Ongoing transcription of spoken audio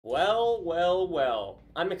Well, well, well.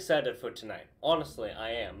 I'm excited for tonight. Honestly, I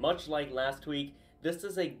am. Much like last week, this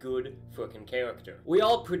is a good frickin' character. We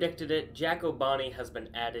all predicted it. Jack O'Bonney has been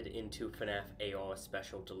added into FNaF AR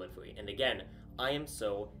Special Delivery. And again, I am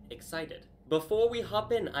so excited. Before we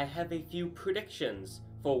hop in, I have a few predictions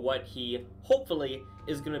for what he, hopefully,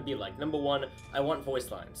 is gonna be like. Number one, I want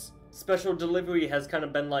voice lines. Special Delivery has kind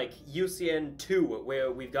of been like UCN 2, where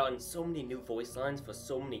we've gotten so many new voice lines for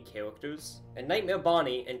so many characters. And Nightmare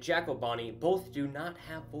Bonnie and Jack O'Bonney both do not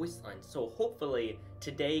have voice lines, so hopefully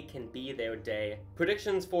today can be their day.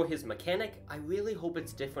 Predictions for his mechanic, I really hope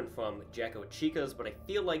it's different from Jack O'Chica's, but I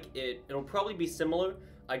feel like it'll probably be similar.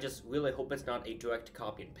 I just really hope it's not a direct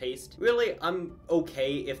copy and paste. Really, I'm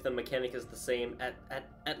okay if the mechanic is the same,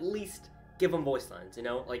 at least give him voice lines, you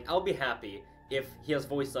know? Like, I'll be happy if he has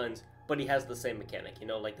voice lines, but he has the same mechanic, you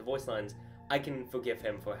know? Like, the voice lines, I can forgive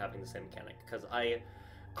him for having the same mechanic, because I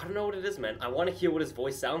don't know what it is, man. I want to hear what his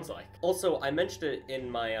voice sounds like. Also, I mentioned it in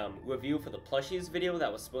my review for the plushies video that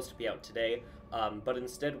was supposed to be out today, but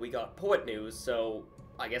instead we got poet news, so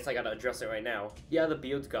I guess I gotta address it right now. Yeah, the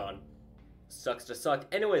beard's gone. Sucks to suck.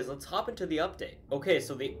 Anyways, let's hop into the update. Okay,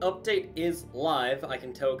 so the update is live. I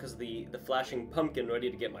can tell because the flashing pumpkin ready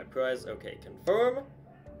to get my prize. Okay, confirm.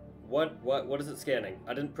 What is it scanning?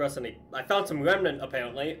 I didn't press any. I found some remnant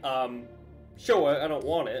apparently. Sure, I don't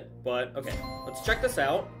want it, but okay. Let's check this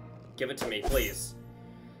out. Give it to me, please.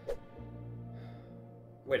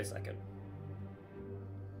 Wait a second.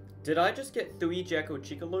 Did I just get 3 Jack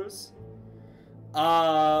O'Chicalers?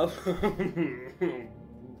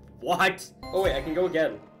 What? Oh wait, I can go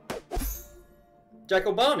again. Jack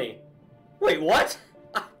O'Bonney. Wait, what?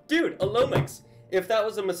 Dude, Alomix. If that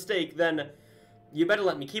was a mistake, then you better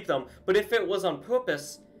let me keep them. But if it was on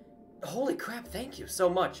purpose, holy crap, thank you so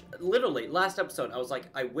much. Literally, last episode, I was like,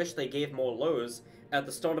 I wish they gave more lows at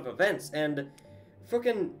the start of events, and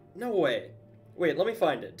frickin' no way. Wait, let me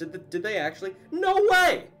find it. Did they actually? No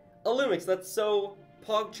way! Alomix, that's so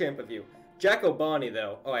PogChamp of you. Jack O'Bonney,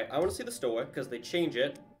 though. Alright, I want to see the store, because they change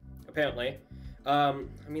it. Apparently. I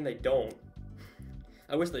mean, they don't.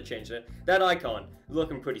 I wish they changed it. That icon,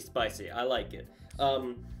 looking pretty spicy. I like it.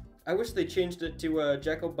 I wish they changed it to,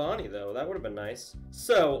 Jack O'Bonney, though. That would have been nice.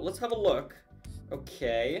 So, let's have a look.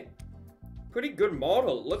 Okay. Pretty good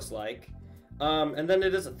model, it looks like. And then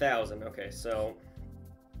it is 1,000. Okay, so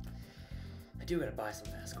I do gotta buy some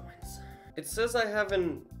fast coins. It says I have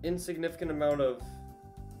an insignificant amount of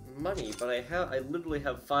money, but I literally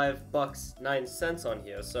have $5.09 on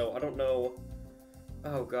here, so I don't know.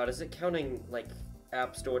 Oh god, is it counting like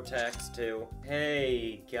App Store tax too?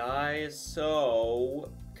 Hey guys,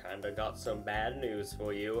 so kinda got some bad news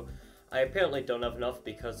for you. I apparently don't have enough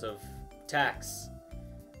because of tax.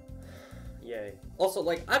 Yay. Also,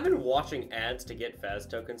 like, I've been watching ads to get Faz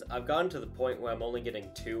tokens. I've gotten to the point where I'm only getting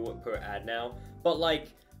 2 per ad now, but like,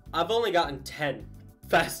 I've only gotten 10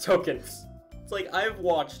 Faz tokens. It's like, I've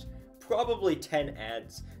watched probably 10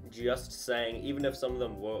 ads just saying, even if some of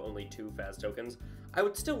them were only 2 Faz tokens, I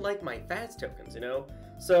would still like my Faz tokens, you know?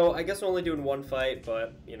 So, I guess we're only doing 1 fight,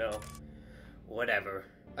 but, you know, whatever.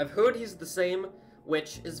 I've heard he's the same,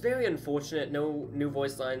 which is very unfortunate. No new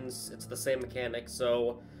voice lines, it's the same mechanic,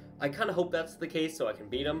 so I kind of hope that's the case so I can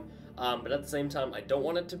beat him. But at the same time, I don't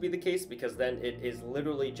want it to be the case because then it is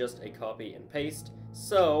literally just a copy and paste.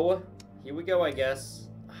 So, here we go, I guess.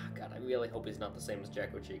 God, I really hope he's not the same as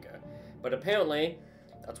Jack O'Chica. But apparently,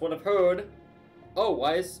 that's what I've heard. Oh,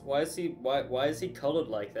 why is he colored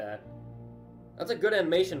like that? That's a good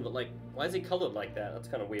animation, but like, why is he colored like that? That's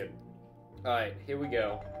kind of weird. Alright, here we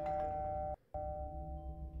go.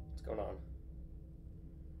 What's going on?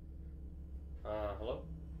 Hello?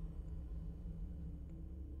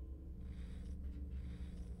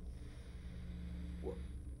 What?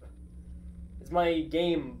 Is my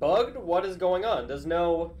game bugged? What is going on? There's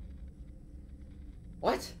no...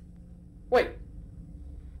 What? Wait.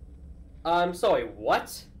 I'm sorry,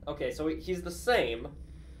 what? Okay, so he's the same.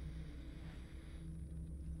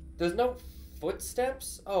 There's no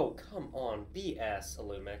footsteps? Oh, come on. BS,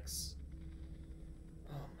 Alomix.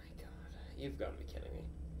 Oh my god. You've got to be kidding me.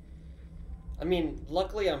 I mean,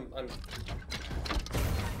 luckily I'm...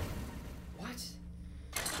 What?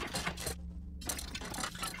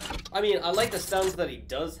 I mean, I like the sounds that he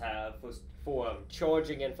does have for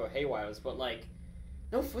charging and for haywires, but like,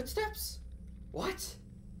 no footsteps? What?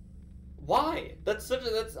 Why? That's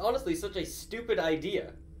honestly such a stupid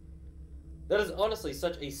idea. That is honestly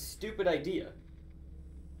such a stupid idea.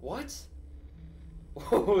 What?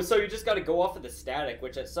 Oh, so you just gotta go off of the static,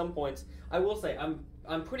 which at some points, I will say,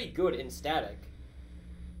 I'm pretty good in static.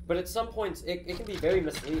 But at some points, it can be very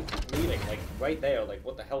misleading, like, right there, like,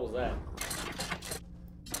 what the hell was that?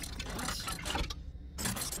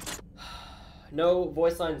 No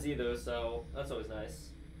voice lines either, so that's always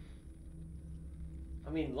nice. I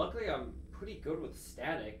mean, luckily I'm pretty good with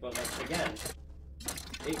static, but like, again,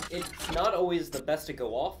 it's not always the best to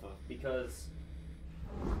go off of, because,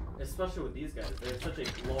 especially with these guys, they have such a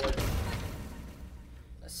large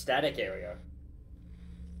static area.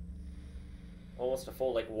 Almost a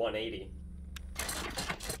full, like, 180.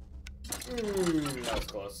 That was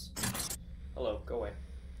close. Hello, go away.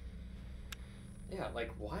 Yeah,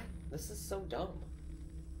 like, what? This is so dumb.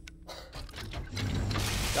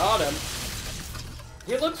 Got him.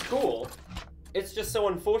 He looks cool. It's just so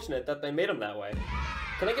unfortunate that they made him that way.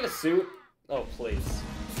 Can I get a suit? Oh, please.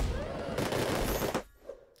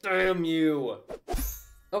 Damn you.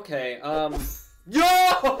 Okay, Yo!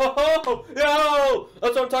 Yo!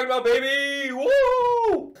 That's what I'm talking about, baby!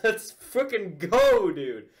 Woo! Let's frickin' go,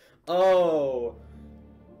 dude. Oh.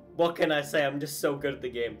 What can I say? I'm just so good at the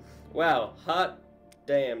game. Wow, hot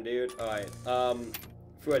damn, dude. Alright,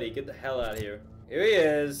 Freddy, get the hell out of here. Here he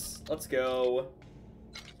is. Let's go.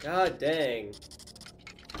 God dang.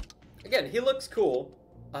 Again, he looks cool.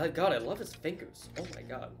 God, I love his fingers. Oh my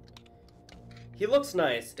god. He looks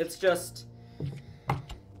nice. It's just...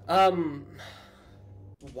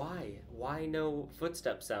 Why? Why no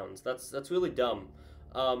footstep sounds? That's really dumb.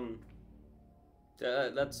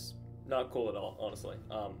 That's not cool at all, honestly.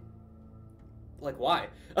 Like, why?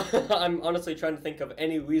 I'm honestly trying to think of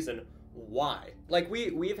any reason why. Like,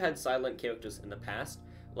 we've had silent characters in the past.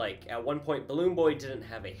 Like, at one point, Balloon Boy didn't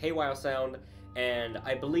have a haywire sound, and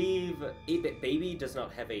I believe 8-Bit Baby does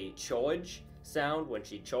not have a charge sound when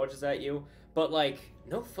she charges at you. But, like,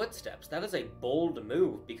 no footsteps. That is a bold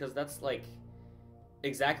move, because that's, like,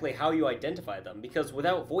 exactly how you identify them. Because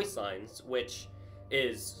without voice lines, which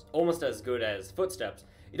is almost as good as footsteps,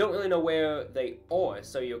 you don't really know where they are,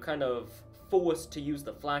 so you're kind of forced to use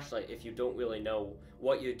the flashlight if you don't really know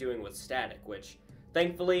what you're doing with static, which,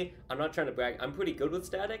 thankfully, I'm not trying to brag, I'm pretty good with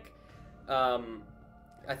static.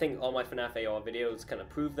 I think all my FNaF AR videos kind of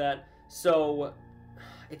prove that. So,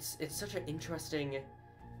 it's such an interesting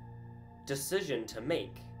decision to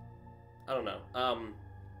make. I don't know.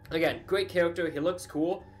 Again, great character, he looks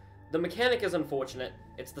cool. The mechanic is unfortunate.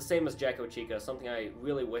 It's the same as Jacko Chica, something I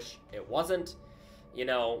really wish it wasn't, you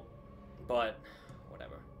know, but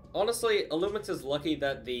whatever. Honestly, Illumix is lucky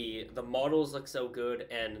that the models look so good,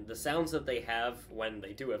 and the sounds that they have, when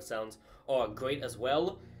they do have sounds, are great as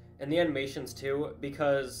well, and the animations too,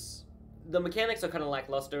 because the mechanics are kind of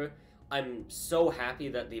lackluster. I'm so happy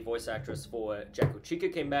that the voice actress for Jacko Chica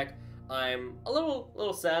came back. I'm a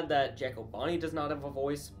little sad that Jacko Bonnie does not have a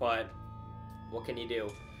voice, but what can you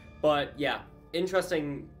do? But yeah,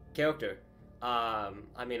 interesting character. I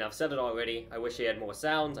mean, I've said it already. I wish he had more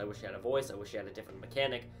sounds, I wish he had a voice, I wish he had a different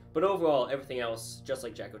mechanic, but overall, everything else, just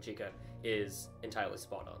like Jacko Chica, is entirely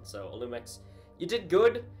spot on. So, Illumix, you did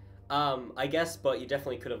good, I guess, but you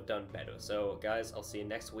definitely could have done better. So, guys, I'll see you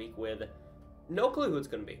next week with no clue who it's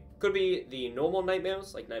gonna be. Could be the normal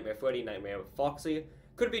nightmares, like Nightmare Freddy, Nightmare Foxy.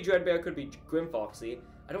 Could be Dreadbear, could be Grim Foxy.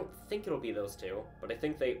 I don't think it'll be those two, but I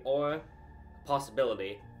think they are a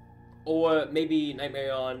possibility. Or maybe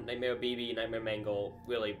Nightmare On, Nightmare BB, Nightmare Mangle,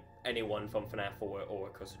 really anyone from FNaF 4 or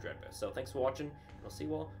Curse of Dreadbear. So thanks for watching, and I'll see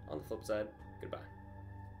you all on the flip side. Goodbye.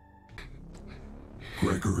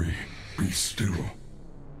 Gregory, be still.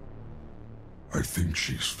 I think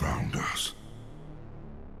she's found us.